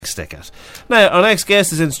stick at. Now, our next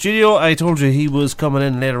guest is in studio. I told you he was coming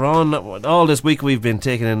in later on. All this week we've been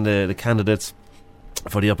taking in the candidates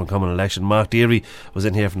for the up-and-coming election. Mark Deary was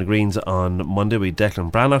in here from the Greens on Monday. We had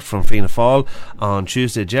Declan Brannock from Fianna Fáil on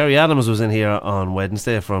Tuesday. Jerry Adams was in here on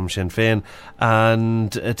Wednesday from Sinn Féin.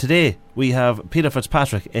 And today we have Peter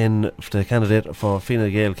Fitzpatrick in, the candidate for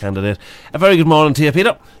Fine Gael candidate. A very good morning to you,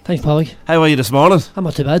 Peter. Thanks, Paul. How are you this morning? I'm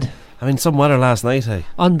not too bad. I mean, some weather last night, eh?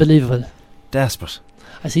 Unbelievable. Desperate.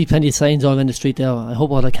 I see plenty of signs all in the street there. I hope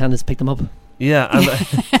all the candidates pick them up. Yeah,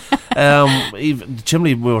 and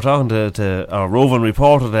Chimley, we were talking to our roving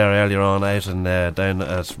reporter there earlier on out and down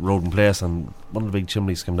at Roden Place, and one of the big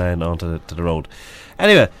chimneys came down onto the road.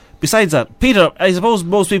 Anyway, besides that, Peter, I suppose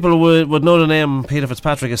most people would know the name Peter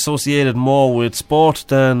Fitzpatrick associated more with sport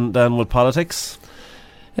than with politics.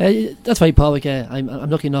 That's right, Paul. I'm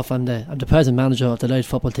lucky enough. I'm the present manager of the Louth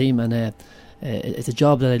football team, and it's a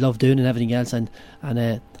job that I love doing and everything else. And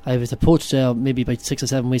I was approached there maybe about 6 or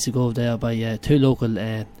 7 weeks ago there by two local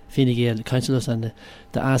Fine Gael councillors, and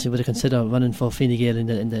they asked me would I consider running for Fine Gael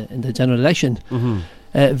in the general election.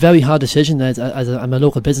 Mm-hmm. Very hard decision, as I'm a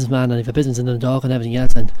local businessman and I have a business in Dundalk and everything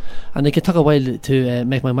else, and it took a while to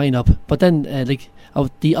make my mind up. But then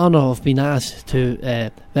the honour of being asked to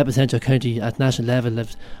represent your county at national level,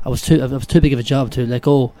 I was too big of a job to let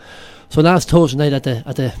go. So last Thursday night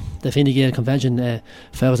at the Fine Gael convention,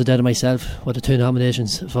 Fergus Adair and myself were the two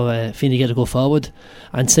nominations for Fine Gael to go forward,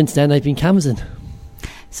 and since then I've been canvassing.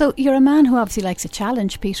 So you're a man who obviously likes a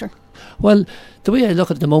challenge, Peter. Well, the way I look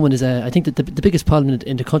at it at the moment is I think that the biggest problem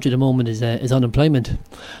in the country at the moment is unemployment.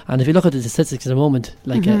 And if you look at the statistics at the moment,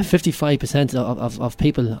 55% of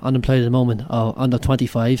people unemployed at the moment are under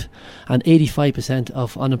 25, and 85%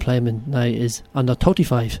 of unemployment now is under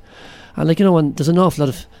 35. And and there's an awful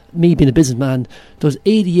lot of, me being a businessman, there's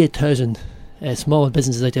 88,000 small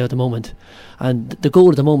businesses out there at the moment, and the goal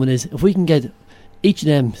at the moment is if we can get each of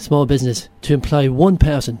them small business to employ one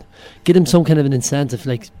person, give them some kind of an incentive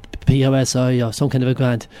like POSI or some kind of a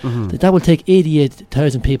grant, that will take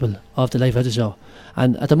 88,000 people off the life register.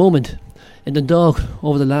 And at the moment in Dundalk,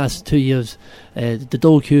 over the last 2 years, the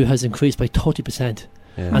dole queue has increased by 30%.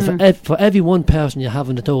 Yeah. And for every one person you have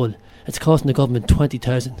in the dole, it's costing the government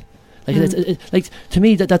 20,000. To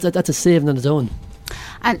me, that's a saving on its own.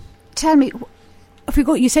 And tell me, if we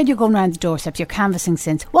go, you said you're going around the doorsteps, you're canvassing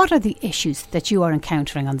since. What are the issues that you are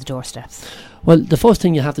encountering on the doorsteps? Well, the first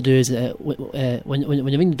thing you have to do is when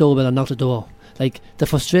you ring the doorbell and knock the door, the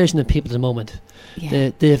frustration of people at the moment,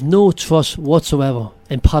 they have no trust whatsoever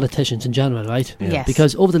in politicians in general, right? Yeah. Yes.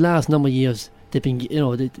 Because over the last number of years, they've been,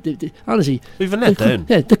 honestly, we've been let down.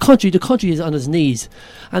 Yeah, the country is on its knees,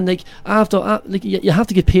 and you have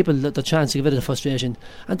to give people the chance to get rid of the frustration.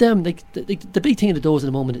 And then, the big thing in the doors at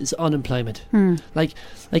the moment is unemployment.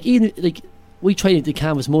 We try to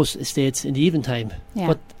canvass most estates in the evening time,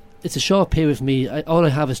 but it's a short period for me. All I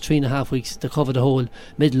have is 3.5 weeks to cover the whole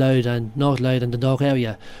Mid Louth and North Louth and the Dundalk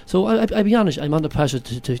area. So I'll be honest, I'm under pressure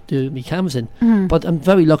to do me canvassing, but I'm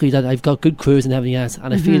very lucky that I've got good crews and everything else,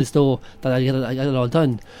 and I feel as though that I get it all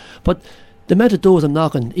done. But the amount of doors I'm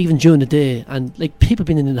knocking, even during the day, and people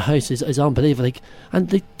being in the house is unbelievable. And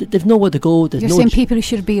they've nowhere to go. You're saying people who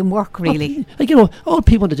should be in work, really. All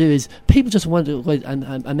people want to do is people just want to go out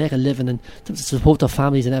and make a living and to support their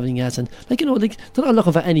families and everything else. And they're not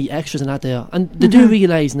looking for any extras in that there. And they do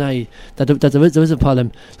realise now that there is a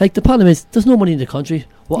problem. The problem is there's no money in the country.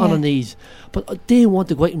 We're on our knees, but they want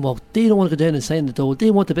to go out and work. They don't want to go down and sign the door.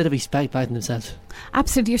 They want a bit of respect back in themselves.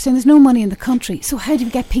 Absolutely. You're saying there's no money in the country. So how do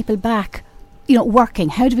we get people back? Working.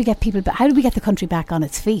 How do we get people back? How do we get the country back on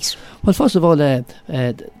its feet? Well, first of all,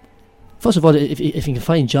 if you can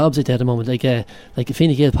find jobs out there at the moment, like the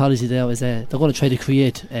Fine Gael policy there is they're going to try to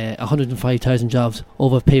create 105,000 jobs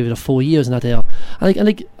over a period of 4 years in that area,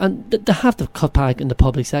 and they have to cut back in the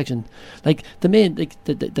public section, the main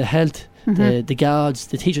the health. The guards,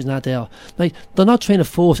 the teachers not there. They're not trying to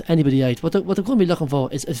force anybody out. What they're going to be looking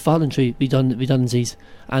for is voluntary redundancies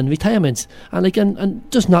and retirements, and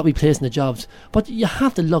just not replacing the jobs. But you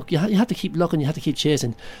have to look. You have to keep looking. You have to keep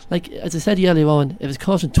chasing. As I said earlier on, if it's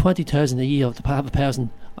costing 20,000 a year to have a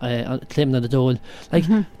person claiming on the dole,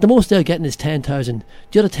 the most they're getting is 10,000.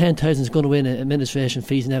 The other 10,000 is going to win administration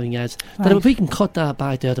fees and everything else. Right. That if we can cut that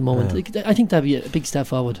back there at the moment, I think that'd be a big step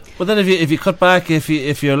forward. But then if you cut back,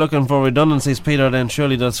 if you're looking for redundancies, Peter, then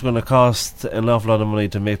surely that's going to cost an awful lot of money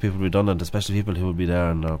to make people redundant, especially people who will be there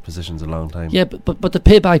in their positions a long time. Yeah, but the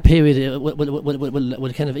payback period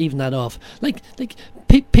will kind of even that off.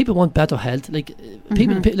 People want better health.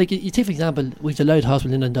 People, you take for example, we've the Louth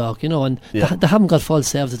Hospital in Dundalk, and they haven't got full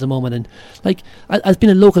service at the moment. And as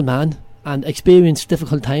being a local man, and experienced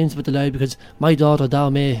difficult times with the Louth, because my daughter Dow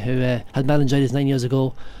May, who had meningitis 9 years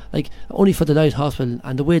ago, like only for the Louth Hospital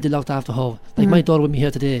and the way they looked after her, like my daughter with me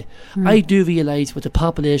here today, I do realise with the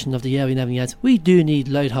population of the area and everything else, we do need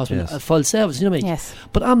Louth Hospital at full service, you know what I mean? Yes.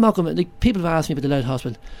 But I'm not going to, like, people have asked me about the Louth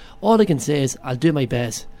Hospital. All I can say is I'll do my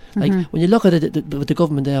best. Like when you look at it with the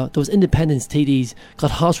government there was independence TDs,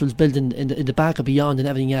 got hospitals built in the back and beyond and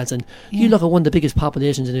everything else, and you look at one of the biggest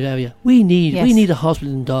populations in the area. We need a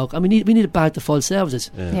hospital in Dog, and we need it back to full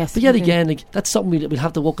services. Yes. But yet again, like that's something we'll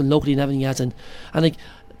have to work on locally and everything else, and like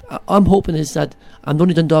I'm hoping is that I'm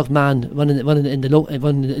only Dundalk man running in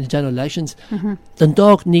the general elections.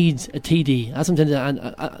 Dundalk needs a TD. That's something, and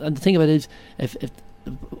the thing about it is if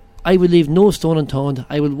I will leave no stone unturned.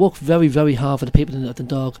 I will work very, very hard for the people in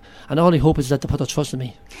Dundalk, and all I hope is that they put their trust in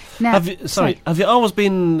me. Now, have you always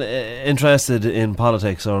been interested in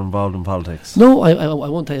politics or involved in politics? No, I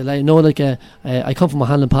won't tell you a lie. No, like I come from a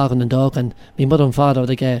Hanlon Park in Dundalk, and my mother and father,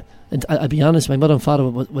 like, and I'll be honest, my mother and father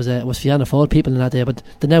was Fianna Fáil people in that day, but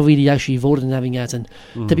they never really actually voted in everything else. And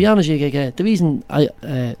to be honest, the reason I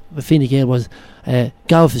with Fine Gael was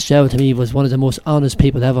Gavin Fitzgerald to me was one of the most honest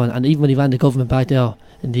people ever, and even when he ran the government back there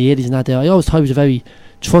in the 80s and that there, I always thought he was a very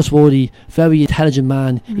trustworthy, very intelligent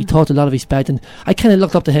man. He taught a lot of respect, and I kind of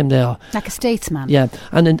looked up to him there, like a statesman. Yeah,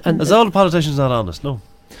 and as all the politicians not honest, no.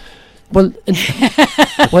 Well,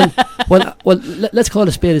 let's call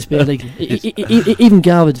a spade a spade. Like even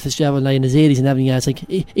Gavin Fitzgerald, like in his 80s and everything else, like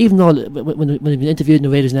even though when he's been interviewed in the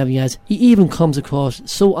radio and everything else, he even comes across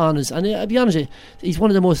so honest. And I'll be honest with you, he's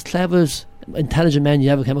one of the most cleverest, intelligent men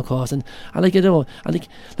you ever came across. And like, you know, and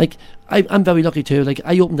like I'm very lucky too. Like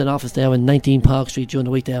I opened an office there in 19 Park Street during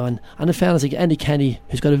the week there, and in fairness, like Andy Kenny,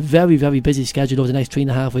 who's got a very, very busy schedule over the next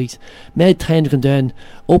 3.5 weeks, made time to come down,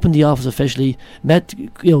 opened the office officially,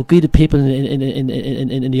 greeted people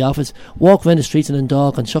in the office, walked around the streets in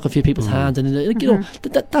Dundalk and shook a few people's hands, and like, you know,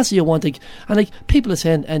 that's what you want. Like, and like people are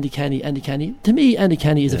saying Andy Kenny. To me, Andy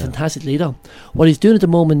Kenny is a fantastic leader. What he's doing at the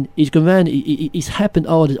moment, he's going around, he's helping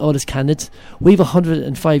all his candidates. We have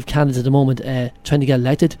 105 candidates at the moment trying to get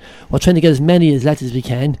elected. We're trying to get as many elected as we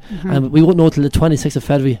can, and we won't know till the 26th of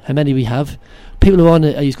February how many we have. People who are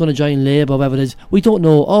he's going to join Labour or whatever it is, we don't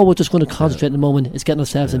know. All we're just going to concentrate at the moment is getting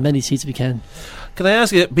ourselves as many seats as we can. Can I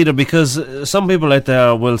ask you, Peter, because some people out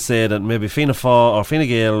there will say that maybe Fianna Fáil or Fine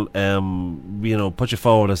Gael put you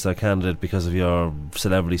forward as their candidate because of your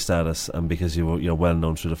celebrity status and because you're well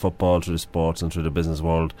known through the football, through the sports and through the business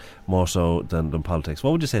world more so than politics. What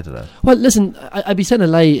would you say to that? Well, listen, I'd be saying a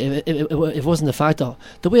lie if it wasn't a factor.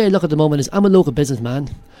 The way I look at the moment is I'm a local businessman.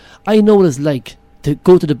 I know what it's like to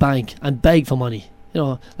go to the bank and beg for money. You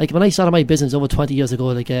know, like when I started my business over 20 years ago,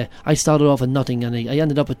 like I started off with nothing, and I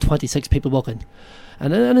ended up with 26 people working.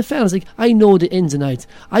 And in fairness, like I know the ins and outs.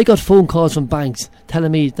 I got phone calls from banks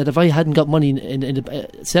telling me that if I hadn't got money in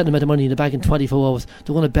a certain amount of money in the bank in 24 hours,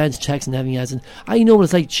 they're going to bench checks and everything else. And I know what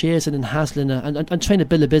it's like chasing and hassling and trying to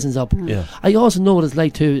build a business up. Yeah. I also know what it's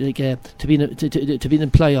like to be an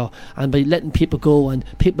employer and by letting people go and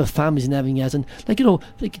people with families and everything else. And like, you know,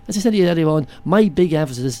 like as I said to you earlier on, my big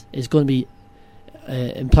emphasis is going to be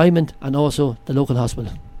employment and also the local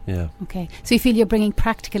hospital. Yeah. Okay. So you feel you're bringing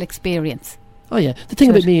practical experience? Oh yeah. The thing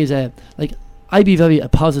about me is like I'd be a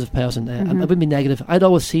positive person. I wouldn't be negative. I'd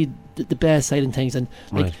always see the best side in things, and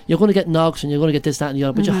like you're going to get knocks and you're going to get this, that and the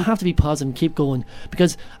other, but you have to be positive and keep going,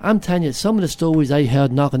 because I'm telling you, some of the stories I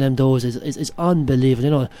heard knocking them doors is unbelievable.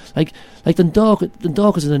 You know, like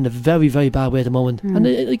Dundalk is in a very, very bad way at the moment, and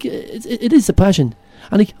it is depression.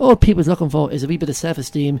 And like all people is looking for is a wee bit of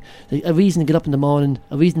self-esteem, like a reason to get up in the morning,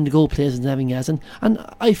 a reason to go places and everything else. And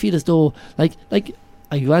I feel as though like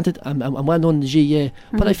I granted I'm well known in the GA,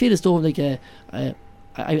 but I feel as though like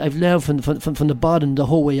I've learned from the bottom the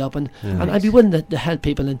whole way up, and I'd be willing to help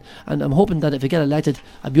people, and I'm hoping that if I get elected,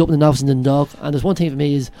 I'll be opening an office in Dundalk. And there's one thing for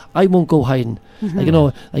me is I won't go hiding. Like, you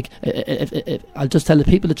know, like if I'll just tell the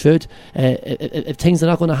people the truth. If things are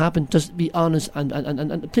not going to happen, just be honest,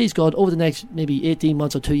 and please God, over the next maybe 18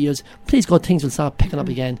 months or 2 years, please God, things will start picking up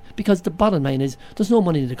again, because the bottom line is there's no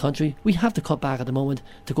money in the country. We have to cut back at the moment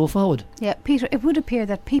to go forward. Yeah, Peter, it would appear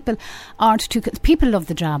that people aren't too. People love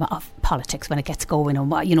the drama of politics when it gets going,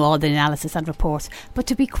 and you know, all the analysis and reports. But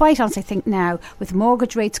to be quite honest, I think now with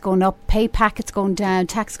mortgage rates going up, pay packets going down,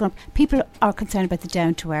 tax going up, people are concerned about the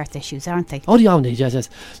down to earth issues, aren't they? Oh, the omni, yes.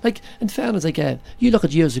 Like in fairness, like you look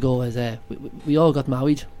at years ago, as we all got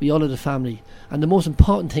married, we all had a family, and the most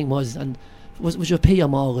important thing was, and was you pay your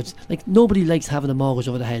mortgage. Like, nobody likes having a mortgage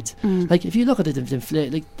over their heads. Like, if you look at it,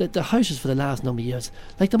 like the houses for the last number of years,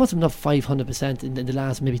 like, they must have been up 500% in the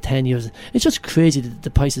last maybe 10 years. It's just crazy the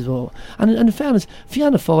prices were. And in fairness,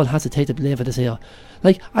 Fianna Fáil has to take the blame for this here.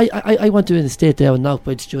 Like, I went to an estate there in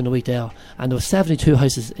Knockbridge during the week there, and there were 72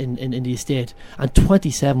 houses in the estate, and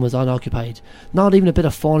 27 was unoccupied. Not even a bit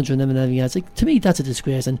of furniture and everything else. Like, to me, that's a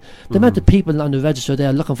disgrace. And the amount of people on the register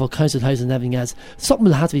there looking for council houses and everything else, something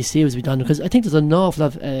will have to be seriously done, because I think there's an awful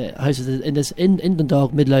lot of houses in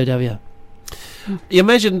Dundalk, Mid-Louth area. You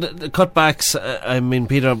mentioned the cutbacks. I mean,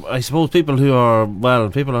 Peter, I suppose people are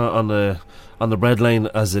on the breadline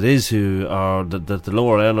as it is, who are the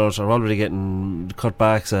lower earners, are already getting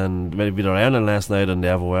cutbacks, and maybe they're earning less now than they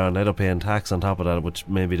ever were, and they're paying tax on top of that, which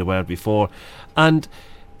maybe they weren't before. And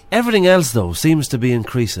everything else, though, seems to be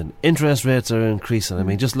increasing. Interest rates are increasing. I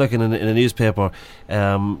mean, just looking in a newspaper,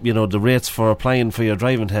 the rates for applying for your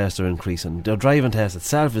driving test are increasing. The driving test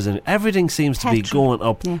itself everything seems to be going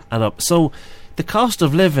up and up. So the cost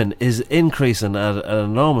of living is increasing at an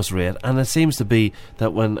enormous rate, and it seems to be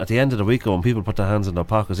that when at the end of the week, when people put their hands in their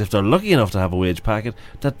pockets, if they're lucky enough to have a wage packet,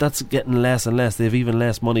 that's getting less and less. They have even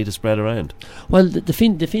less money to spread around. Well, the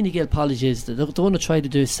Fine Gael policy is that they're going to try to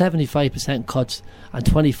do 75% cuts and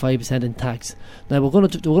 25% in tax. Now, we're going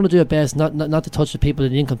to do our best not to touch the people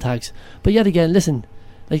in the income tax, but yet again, listen.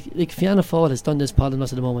 Like Fianna Fáil has done this problem at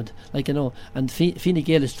the moment, and Fine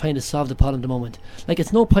Gael is trying to solve the problem at the moment. Like,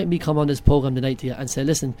 it's no point me come on this programme tonight to you and say,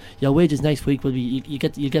 listen, your wages next week will be, you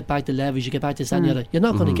get back the levies, you get back this and the other. You're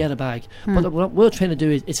not going to get it back. But what we're trying to do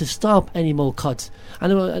is to stop any more cuts.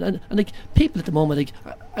 And like, people at the moment, like,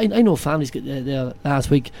 I know families there last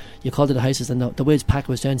week, you called it the houses, and the wage packet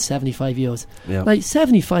was down €75. Yeah. Like,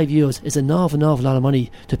 €75 is an awful lot of money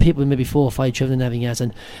to people with maybe 4 or 5 children and everything else,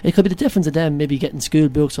 and it could be the difference of them maybe getting school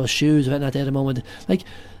books or shoes or anything like that at the moment. Like,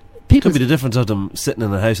 people, could be the difference of them sitting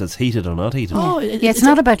in a house that's heated or not heated. Oh, it's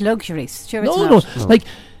not about luxuries. Sure, it's not. No. Like,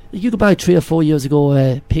 you go back 3 or 4 years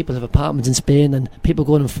ago, people have apartments in Spain, and people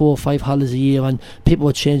going on 4 or 5 holidays a year, and people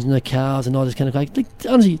were changing their cars and all this kind of thing. Like,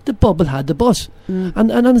 honestly, the bubble had the bus,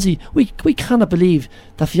 and honestly, we cannot believe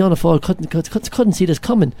that Fianna Fáil couldn't see this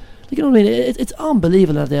coming. Like, you know what I mean? It's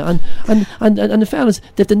unbelievable out there, and in fairness,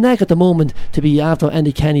 they've the neck at the moment to be after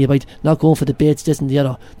Andy Kenny about not going for debates, this and the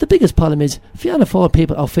other. The biggest problem is Fianna Fáil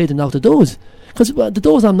people are afraid to knock the doors, because the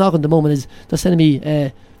doors I'm knocking at the moment is they're sending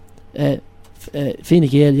me Fine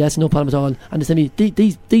Gael, yes, no problem at all, and they say me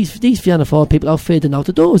these Fianna Fáil people are afraid to knock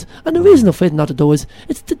the doors, and the reason they're afraid to knock the doors,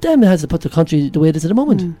 it's them that has to put the country the way it is at the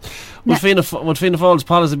moment. Would Fianna Fáil's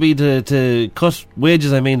policy be to cut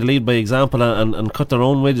wages, to lead by example, and cut their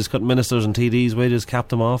own wages, cut ministers and TDs wages, cap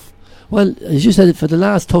them off? Well, as you said, for the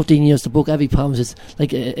last 13 years, the book every promise is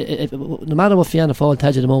like, no matter what Fianna Fáil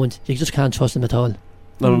tells you at the moment, you just can't trust them at all.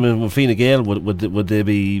 I mean, with Fine Gael, would they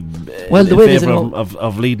be in favour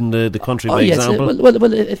of leading the country by example?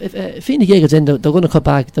 Well, if Fine Gael gets in, they're going to cut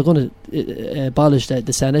back. They're going to abolish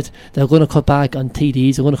the Senate. They're going to cut back on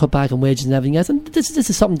TDs. They're going to cut back on wages and everything else. And this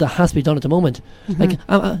is something that has to be done at the moment. Like,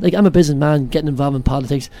 I'm a businessman getting involved in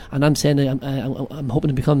politics, and I'm saying I'm hoping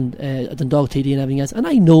to become a Dundalk TD and everything else. And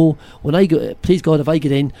I know when I go, please God, if I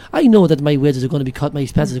get in, I know that my wages are going to be cut, my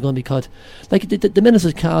expenses are going to be cut. Like the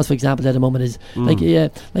minister's cars, for example, at the moment is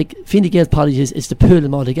like Fine Gael's policy is to pool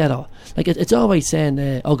them all together. Like, it's always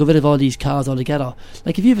saying, I'll get rid of all these cars altogether.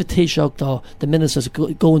 Like, if you have a Taoiseach or the ministers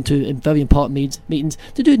going to very important meetings,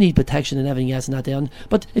 they do need protection and everything else and that there.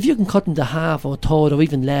 But if you can cut them to half or a third or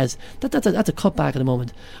even less, that's a cutback at the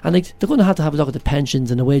moment. And like, they're going to have a look at the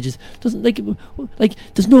pensions and the wages. There's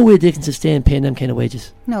no way they can sustain paying them kind of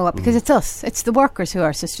wages. No, because it's us. It's the workers who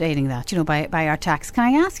are sustaining that, by our tax. Can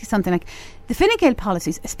I ask you something? Like, the Fine Gael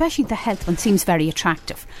policies, especially the health one, seems very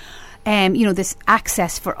attractive. This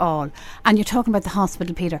access for all, and you're talking about the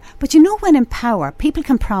hospital, Peter, but when in power people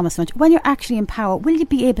can promise much. When you're actually in power, will you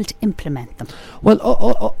be able to implement them?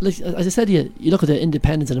 Well, like, as I said, you look at the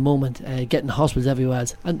independents at the moment, getting hospitals everywhere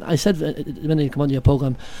else, and I said when I come on your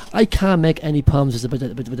programme, I can't make any promises about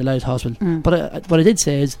the Louth Hospital, but what I did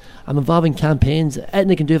say is I'm involved in campaigns,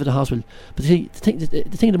 anything I can do for the hospital. But the thing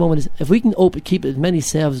at the moment is, if we can keep as many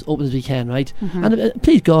services open as we can, right? And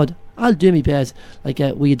please God, I'll do my best. Like,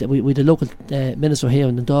 we the local minister here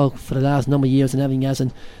in Dundalk for the last number of years and everything else,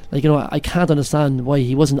 and I can't understand why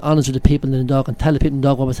he wasn't honest with the people in Dundalk and tell the people in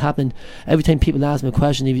Dundalk what was happening. Every time people asked him a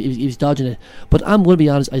question, he was dodging it. But I'm going to be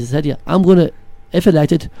honest, as I said to you, I'm going to if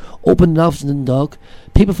elected, open an office in Dundalk.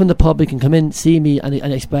 People from the public can come in, see me and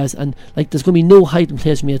express, and like there's going to be no hiding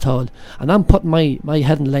place for me at all. And I'm putting my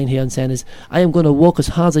head in the line here and saying is I am going to work as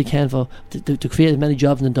hard as I can to create as many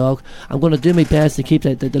jobs in Dundalk. I'm going to do my best to keep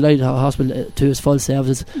the Light Hospital to its full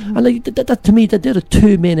services. And like that to me, they're the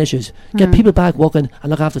two main issues: get people back working and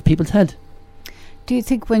look after people's health. Do you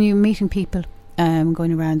think when you're meeting people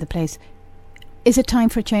going around the place, is it time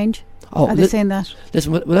for a change? Are they saying that?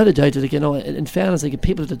 Listen, without a doubt, like, you know, in fairness, like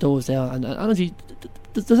people at the doors there, and honestly,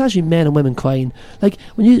 there's actually men and women crying. Like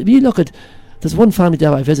when you look at, there's one family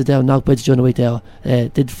there I visited down in Knockbridge during the week there.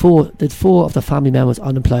 Did four of the family members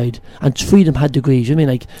unemployed, and 3 of them had degrees. You know what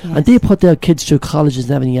I mean, like, yes. And they put their kids through colleges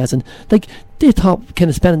and everything else, and like they thought, kind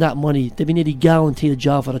of spending that money, they'd be nearly guaranteed a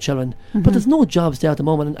job for their children. But there's no jobs there at the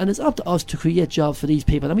moment, and it's up to us to create jobs for these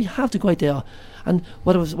people, and we have to go out there. And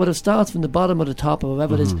whether it starts from the bottom or the top or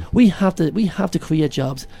whatever it is, we have to create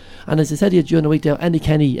jobs. And as I said here during the week there, Andy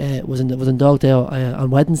Kenny was in Dog there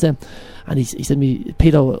on Wednesday, and he said to me,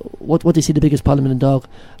 Peter, what do you see the biggest problem in Dog?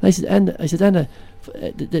 And I said, Anna,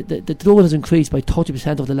 the load has increased by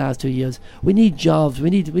 30% over the last 2 years. We need jobs. We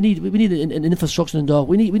need an infrastructure in Dog.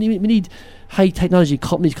 We need high technology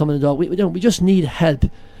companies coming in Dog. We just need help.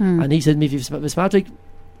 And he said to me, Miss Patrick,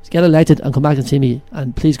 get elected and come back and see me,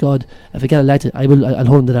 and please God, if I get elected, I'll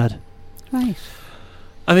hold him to that. Right.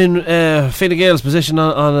 I mean, Fine Gael's position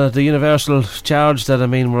on the universal charge that, I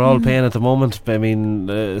mean, we're all paying at the moment. I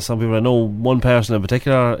mean, some people, I know one person in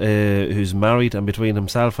particular who's married, and between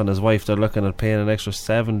himself and his wife, they're looking at paying an extra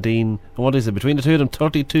 17, what is it, between the two of them,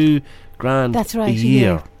 32 grand That's right, a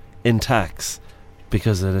year in tax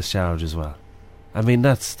because of this charge as well. I mean,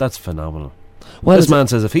 that's phenomenal. Well, this man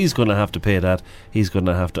says if he's going to have to pay that, he's going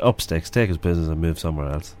to have to up sticks, take his business and move somewhere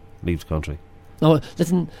else, leave the country. No,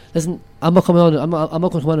 listen. I'm not coming on. I'm not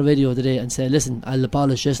going to come on a radio today and say, listen, I'll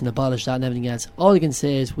abolish this and abolish that and everything else. All I can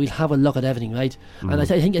say is we'll have a look at everything, right? And I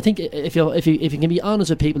think if you can be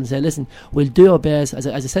honest with people and say, listen, we'll do our best. As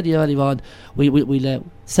I said earlier on, we'll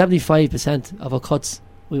 75% of our cuts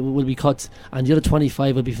will be cuts, and the other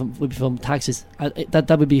 25 will be from taxes.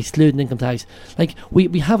 That would be excluding income tax. Like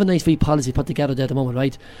we have a nice free policy put together there at the moment,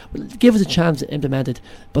 right? Give us a chance to implement it.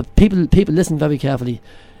 But people listen very carefully.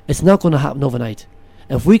 It's not going to happen overnight.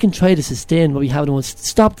 If we can try to sustain what we have,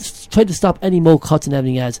 try to stop any more cuts and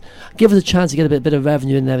everything else. Give us a chance to get a bit of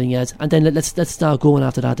revenue and everything else, and then let's start going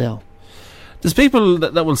after that there. There's people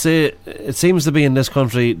that will say it seems to be in this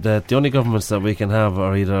country that the only governments that we can have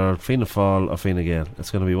are either Fianna Fáil or Fine Gael.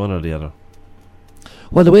 It's going to be one or the other.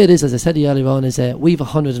 Well, the way it is, as I said earlier on, is we've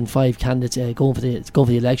 105 candidates going for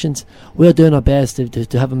the elections. We're doing our best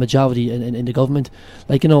to have a majority in the government.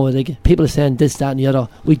 Like, you know, like people are saying this, that, and the other.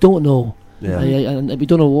 We don't know. Yeah. And we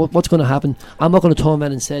don't know what's going to happen. I'm not going to turn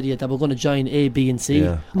around and say to you that we're going to join A, B and C.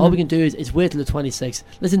 All we can do is wait till the 26th.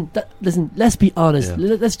 Listen, let's be honest.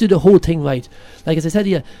 Let's do the whole thing right. Like as I said to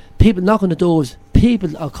you, people knock on the doors.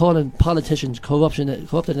 People are calling politicians corrupted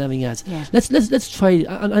and everything else. Let's try.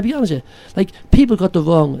 And I'll be honest with you, like people got the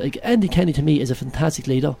wrong. Like Andy Kenny to me is a fantastic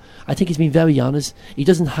leader. I think he's been very honest. He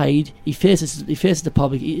doesn't hide. He faces the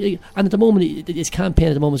public. And at the moment, his campaign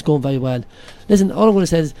at the moment is going very well. Listen, all I'm going to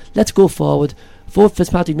say is let's go forward. Vote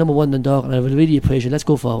Fitzpatrick number 1 in Dundalk, and I would really appreciate it. Let's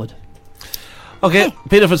go forward. Okay,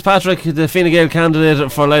 Peter Fitzpatrick, the Fine Gael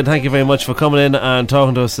candidate for Louth, thank you very much for coming in and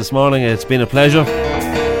talking to us this morning. It's been a pleasure.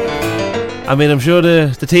 I mean, I'm sure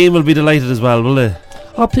the team will be delighted as well, will they?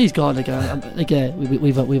 Oh, please God!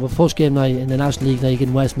 We've a first game night in the National League night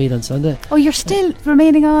in Westmeath on Sunday. Oh, you're still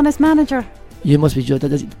remaining on as manager? You must be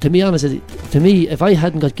judged. To be honest, to me, if I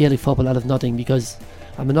hadn't got Gaelic football out of nothing, because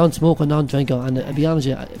I'm a non-smoker, non-drinker, and I'll be honest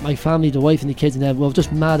with you, my family, the wife and the kids and everyone, were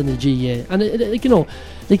just mad in the GAA. And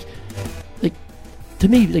to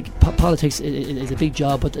me, like politics is a big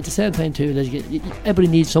job, but at the same time too, everybody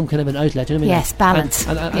needs some kind of an outlet. You know what I mean? Yes, balance.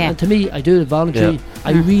 And to me, I do it voluntarily.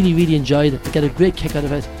 I really, really enjoyed it. I get a great kick out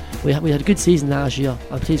of it. We had a good season last year,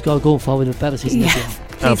 and please God, going forward with a better season this year.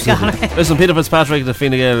 Absolutely. Listen, Peter Fitzpatrick, the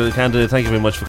Fine Gael candidate, thank you very much for